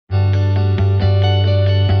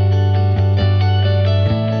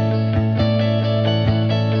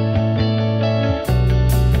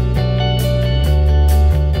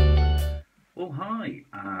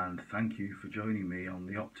thank you for joining me on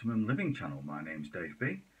the Optimum Living channel. My name's Dave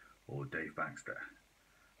B, or Dave Baxter.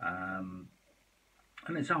 And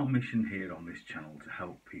it's our mission here on this channel to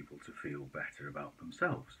help people to feel better about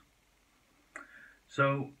themselves.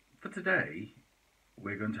 So for today,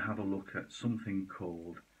 we're going to have a look at something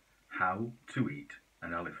called how to eat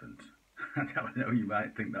an elephant. Now, I know you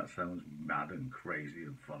might think that sounds mad and crazy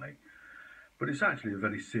and funny, but it's actually a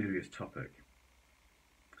very serious topic.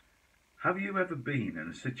 Have you ever been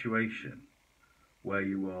in a situation where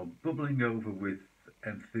you are bubbling over with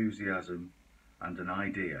enthusiasm and an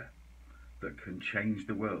idea that can change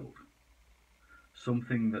the world?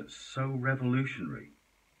 Something that's so revolutionary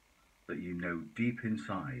that you know deep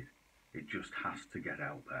inside it just has to get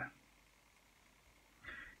out there.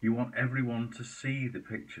 You want everyone to see the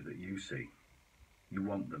picture that you see. You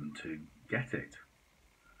want them to get it.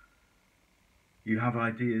 You have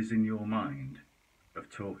ideas in your mind of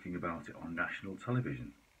talking about it on national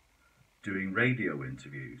television, doing radio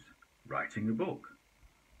interviews, writing a book,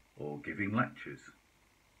 or giving lectures.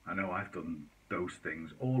 I know I've done those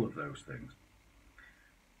things, all of those things.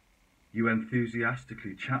 You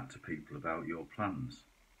enthusiastically chat to people about your plans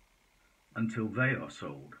until they are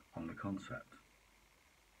sold on the concept.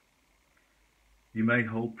 You may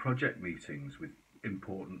hold project meetings with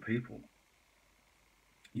important people.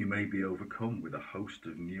 You may be overcome with a host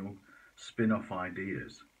of new spin-off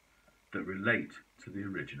ideas that relate to the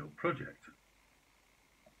original project.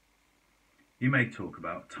 You may talk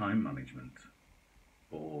about time management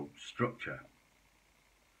or structure,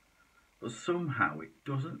 but somehow it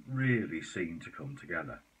doesn't really seem to come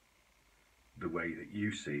together the way that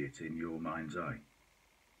you see it in your mind's eye.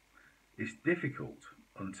 It's difficult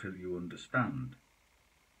until you understand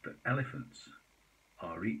that elephants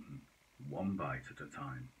are eaten one bite at a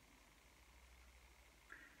time.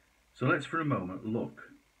 So let's for a moment look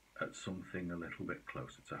at something a little bit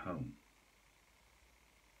closer to home.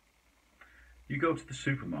 You go to the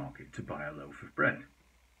supermarket to buy a loaf of bread,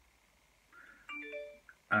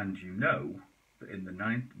 and you know that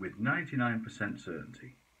with 99%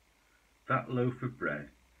 certainty that loaf of bread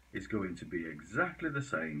is going to be exactly the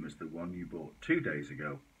same as the one you bought 2 days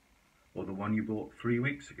ago, or the one you bought 3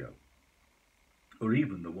 weeks ago, or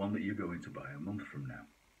even the one that you're going to buy a month from now.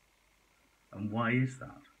 And why is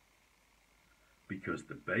that? Because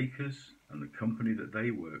the bakers and the company that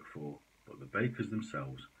they work for, but the bakers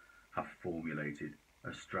themselves, have formulated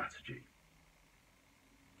a strategy.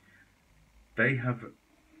 They have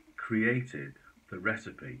created the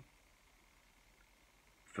recipe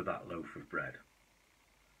for that loaf of bread,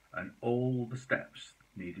 and all the steps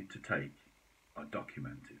needed to take are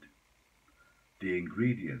documented. The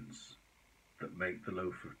ingredients that make the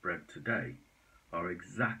loaf of bread today are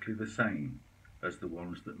exactly the same as the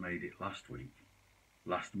ones that made it last week,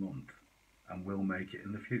 last month, and will make it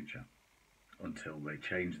in the future until they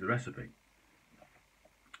change the recipe.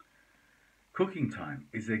 Cooking time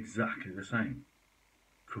is exactly the same.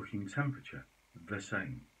 Cooking temperature, the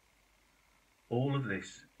same. All of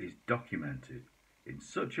this is documented in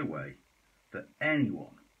such a way that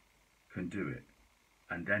anyone can do it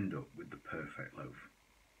and end up with the perfect loaf.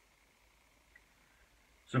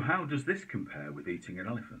 So how does this compare with eating an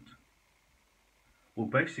elephant? Well,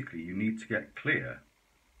 basically you need to get clear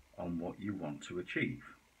on what you want to achieve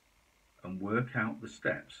and work out the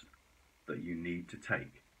steps that you need to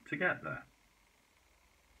take to get there.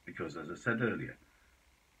 Because as I said earlier,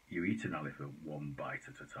 you eat an elephant one bite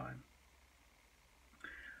at a time.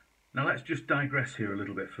 Now let's just digress here a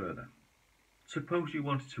little bit further. Suppose you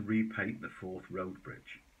wanted to repaint the Forth Road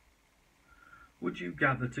Bridge. Would you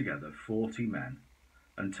gather together 40 men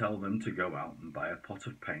and tell them to go out and buy a pot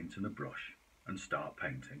of paint and a brush and start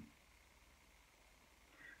painting?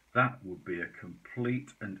 That would be a complete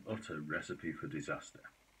and utter recipe for disaster.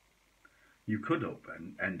 You could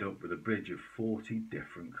end up with a bridge of 40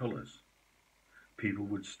 different colours. People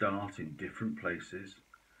would start in different places.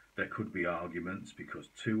 There could be arguments because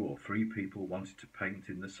 2 or 3 people wanted to paint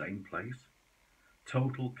in the same place.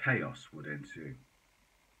 Total chaos would ensue.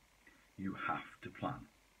 You have to plan.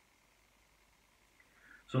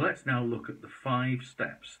 So let's now look at the 5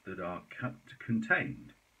 steps that are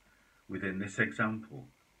contained within this example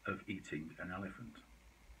of eating an elephant.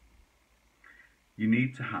 You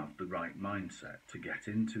need to have the right mindset to get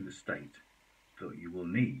into the state that you will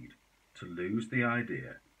need to lose the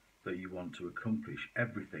idea that you want to accomplish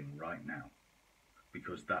everything right now,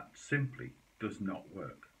 because that simply does not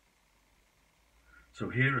work. So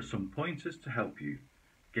here are some pointers to help you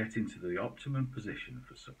get into the optimum position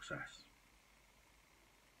for success.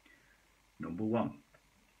 Number 1,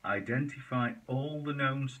 identify all the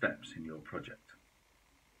known steps in your project.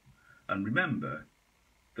 And remember,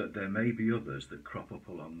 that there may be others that crop up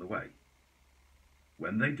along the way.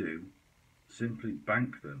 When they do, simply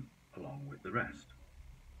bank them along with the rest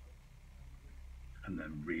and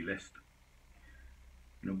then relist.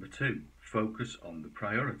 Number 2, focus on the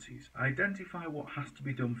priorities. Identify what has to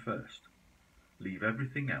be done first. Leave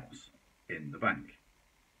everything else in the bank.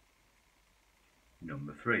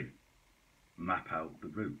 Number 3, map out the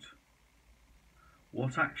route.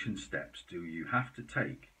 What action steps do you have to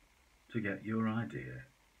take to get your idea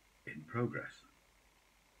in progress?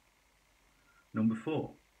 Number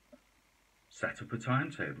 4, set up a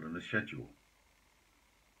timetable and a schedule.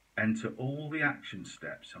 Enter all the action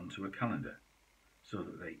steps onto a calendar so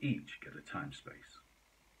that they each get a time space.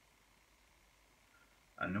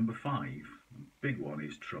 And number 5, the big one,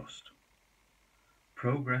 is trust.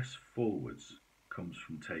 Progress forwards comes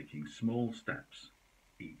from taking small steps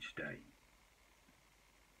each day.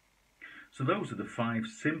 So those are the 5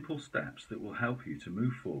 simple steps that will help you to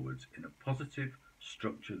move forwards in a positive,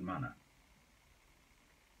 structured manner.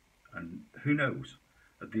 And who knows,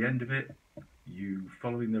 at the end of it, you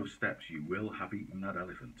following those steps, you will have eaten that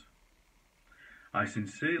elephant. I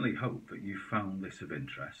sincerely hope that you found this of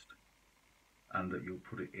interest and that you'll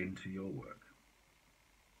put it into your work.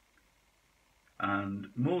 And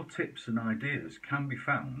more tips and ideas can be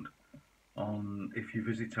found on, if you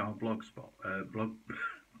visit our blog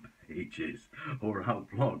pages, or our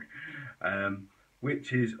blog,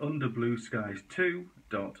 which is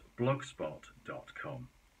UnderBlueSkies2.blogspot.com.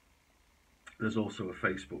 There's also a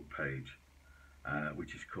Facebook page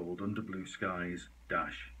which is called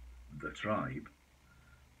UnderBlueSkies-The Tribe,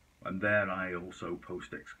 and there I also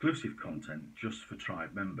post exclusive content just for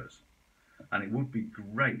tribe members, and it would be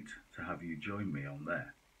great to have you join me on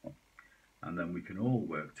there, and then we can all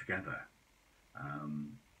work together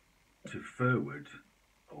to forward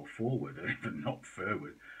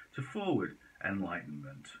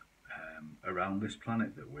enlightenment around this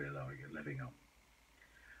planet that we're living on.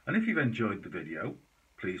 And if you've enjoyed the video,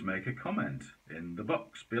 please make a comment in the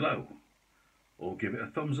box below or give it a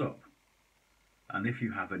thumbs up. And if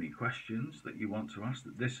you have any questions that you want to ask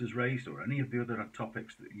that this has raised, or any of the other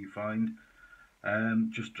topics that you find,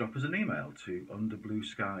 just drop us an email to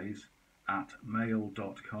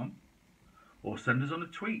underblueskies@mail.com, or send us on a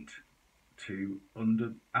tweet to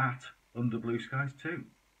 @UnderBlueSkies2.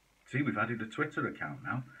 See, we've added a Twitter account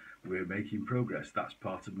now. We're making progress. That's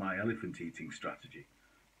part of my elephant eating strategy.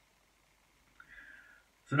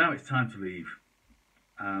 So now it's time to leave.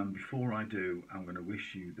 Before I do, I'm going to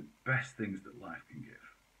wish you the best things that life can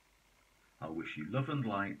give. I'll wish you love and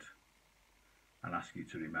light, and ask you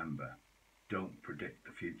to remember, don't predict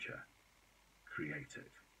the future, create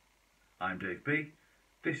it. I'm Dave B.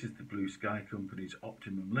 This is the Blue Sky Company's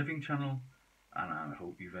Optimum Living channel, and I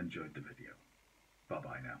hope you've enjoyed the video. Bye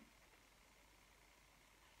bye now.